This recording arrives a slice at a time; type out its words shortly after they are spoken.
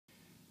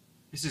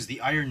This is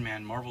the Iron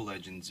Man Marvel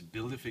Legends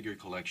Build-A-Figure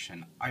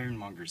Collection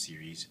Ironmonger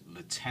Series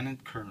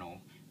Lieutenant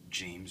Colonel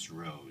James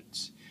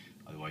Rhodes,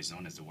 otherwise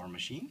known as the War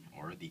Machine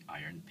or the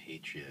Iron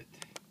Patriot.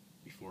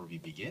 Before we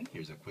begin,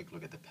 here's a quick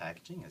look at the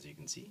packaging. As you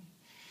can see,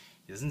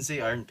 it doesn't say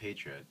Iron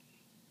Patriot,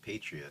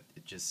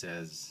 it just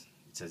says,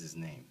 his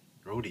name,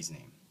 Rhodey's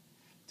name,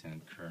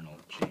 Lieutenant Colonel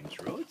James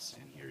Rhodes,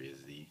 and here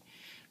is the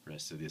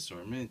rest of the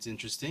assortment. It's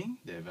interesting,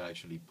 they've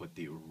actually put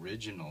the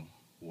original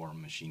War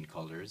Machine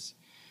colors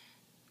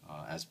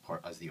as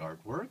the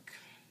artwork.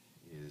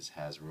 Is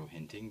Hasbro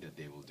hinting that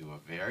they will do a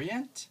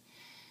variant?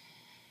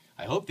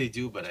 I hope they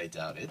do, but I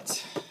doubt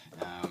it.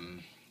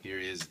 Here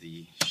is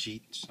the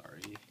sheet,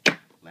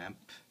 lamp.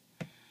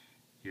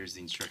 Here's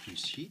the instruction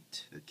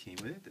sheet that came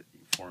with it, that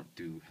you formed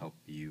to help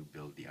you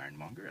build the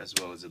Ironmonger, as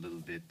well as a little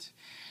bit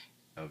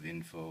of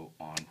info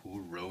on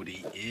who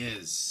Rhodey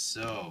is.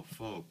 So,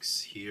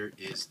 folks, here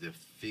is the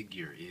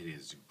figure. It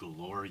is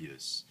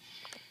glorious.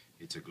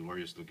 It's a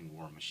glorious looking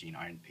War Machine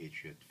Iron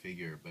Patriot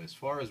figure. But as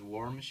far as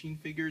War Machine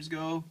figures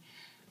go,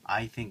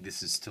 I think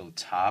this is still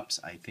tops.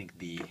 I think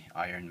the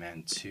Iron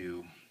Man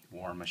 2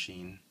 War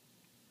Machine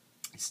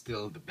is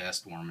still the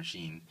best War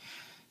Machine,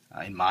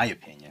 in my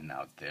opinion,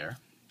 out there.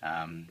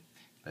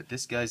 But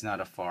this guy's not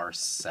a far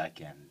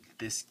second.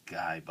 This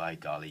guy, by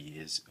golly,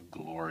 is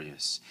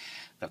glorious.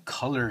 The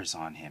colors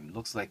on him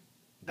looks like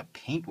the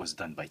paint was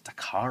done by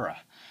Takara.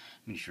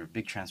 I mean, if you're a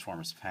big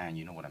Transformers fan,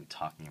 you know what I'm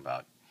talking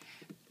about.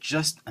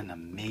 Just an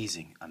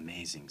amazing,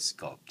 amazing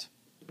sculpt.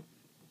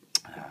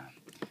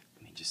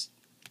 Let me just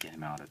get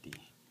him out of the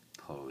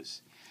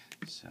pose.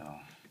 So,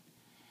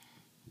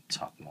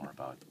 talk more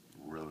about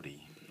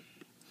Rhodey.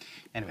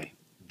 Anyway,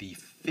 the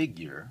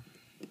figure.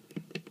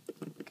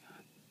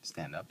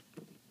 Stand up.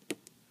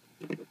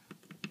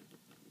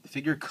 The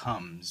figure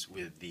comes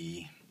with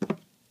the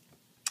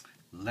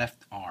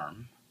left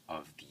arm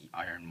of the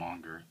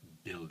Ironmonger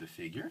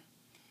Build-A-Figure.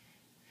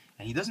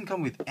 And he doesn't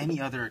come with any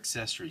other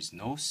accessories.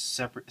 No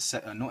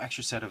no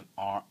extra set of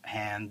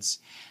hands.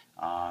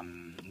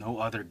 No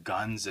other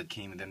guns that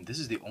came with him. This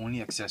is the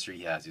only accessory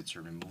he has. It's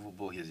a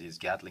removable. His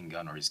Gatling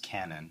gun or his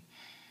cannon.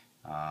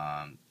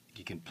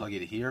 You can plug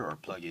it here or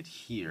plug it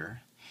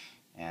here,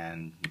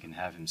 and you can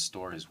have him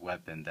store his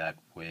weapon that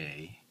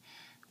way.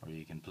 Or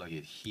you can plug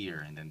it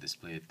here and then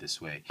display it this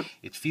way.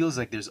 It feels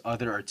like there's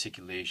other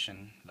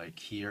articulation, like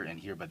here and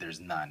here, but there's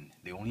none.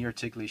 The only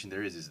articulation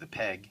there is the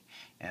peg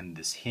and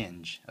this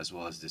hinge, as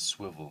well as this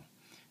swivel.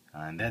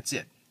 And that's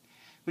it,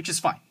 which is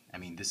fine. I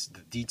mean,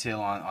 the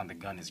detail on the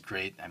gun is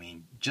great. I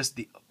mean, just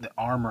the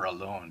armor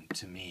alone,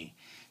 to me,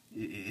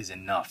 is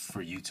enough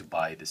for you to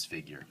buy this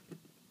figure.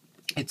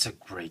 It's a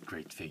great,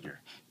 great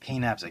figure.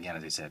 Paint apps, again,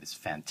 as I said, is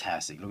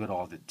fantastic. Look at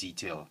all the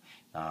detail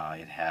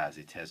it has.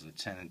 It has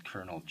Lieutenant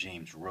Colonel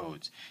James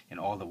Rhodes and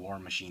all the War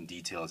Machine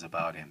details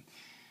about him.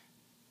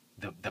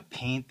 The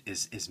paint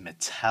is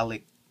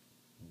metallic,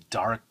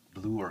 dark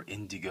blue or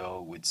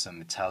indigo with some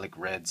metallic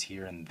reds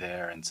here and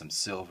there and some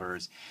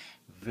silvers.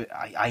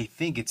 I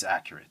think it's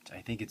accurate.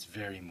 I think it's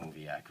very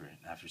movie accurate.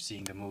 After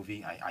seeing the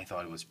movie, I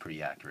thought it was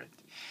pretty accurate.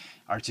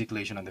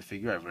 Articulation on the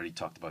figure, I've already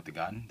talked about the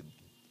gun.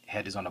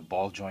 Head is on a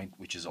ball joint,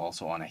 which is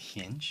also on a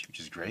hinge, which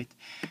is great.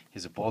 He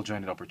has a ball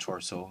jointed upper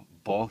torso,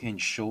 ball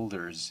hinge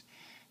shoulders,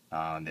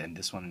 and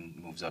this one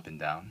moves up and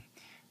down,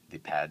 the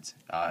pads.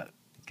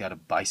 Got a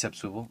bicep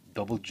swivel,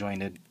 double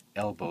jointed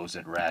elbows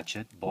that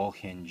ratchet, ball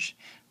hinge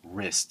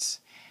wrists.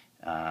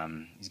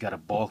 He's got a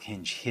ball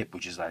hinge hip,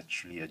 which is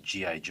actually a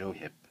G.I. Joe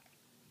hip,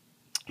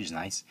 which is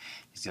nice.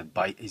 He's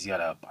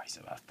got a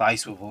thigh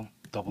swivel,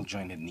 double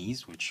jointed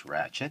knees, which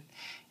ratchet,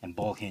 and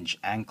ball hinge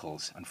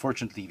ankles.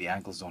 Unfortunately, the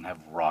ankles don't have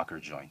rocker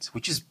joints,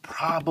 which is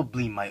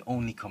probably my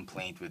only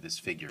complaint with this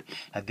figure.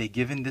 Had they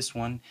given this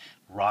one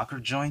rocker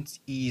joints,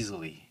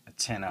 easily a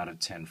 10 out of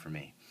 10 for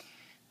me.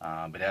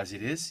 But as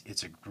it is,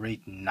 it's a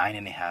great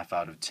 9.5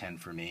 out of 10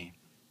 for me.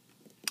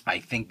 I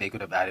think they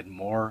could have added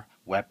more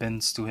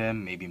weapons to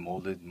him, maybe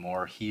molded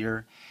more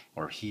here,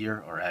 or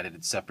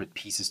added separate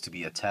pieces to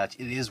be attached.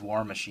 It is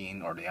War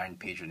Machine, or the Iron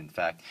Patriot, in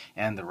fact,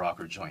 and the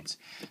rocker joints.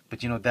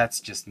 But, you know, that's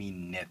just me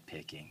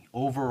nitpicking.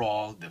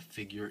 Overall, the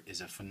figure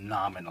is a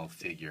phenomenal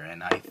figure,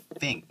 and I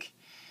think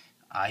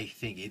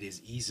it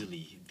is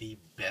easily the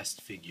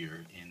best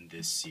figure in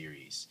this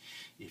series.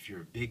 If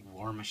you're a big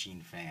War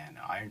Machine fan,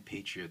 Iron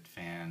Patriot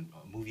fan,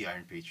 movie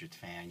Iron Patriot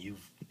fan, you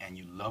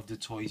love the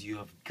toys, you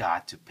have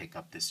got to pick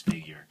up this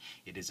figure.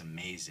 It is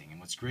amazing, and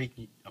what's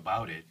great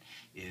about it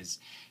is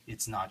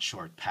it's not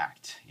short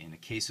packed. In the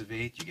case of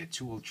 8, you get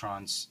 2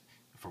 Ultrons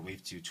for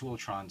Wave 2, 2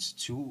 Ultrons,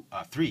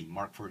 3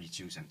 Mark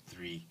 42s, and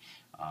 3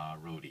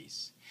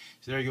 Rhodeys.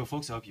 So there you go,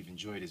 folks. I hope you've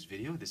enjoyed this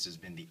video. This has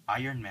been the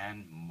Iron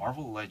Man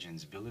Marvel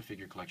Legends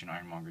Build-A-Figure Collection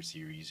Ironmonger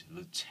Series,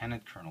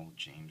 Lieutenant Colonel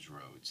James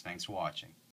Rhodes. Thanks for watching.